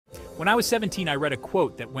When I was 17, I read a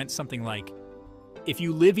quote that went something like, "If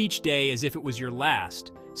you live each day as if it was your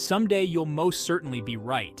last, someday you'll most certainly be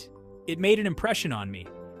right." It made an impression on me,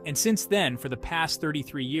 and since then, for the past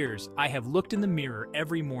 33 years, I have looked in the mirror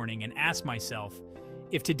every morning and asked myself,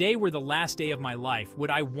 if today were the last day of my life, would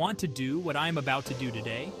I want to do what I am about to do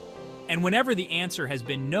today? And whenever the answer has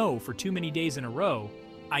been no for too many days in a row,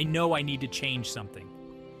 I know I need to change something.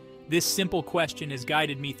 This simple question has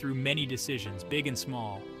guided me through many decisions, big and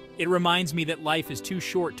small. It reminds me that life is too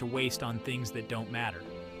short to waste on things that don't matter.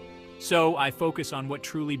 So I focus on what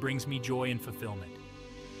truly brings me joy and fulfillment.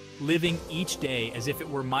 Living each day as if it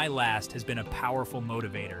were my last has been a powerful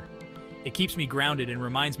motivator. It keeps me grounded and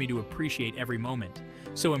reminds me to appreciate every moment.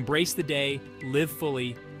 So embrace the day, live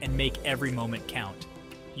fully, and make every moment count.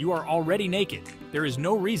 You are already naked. There is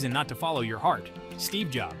no reason not to follow your heart.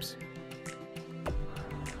 Steve Jobs.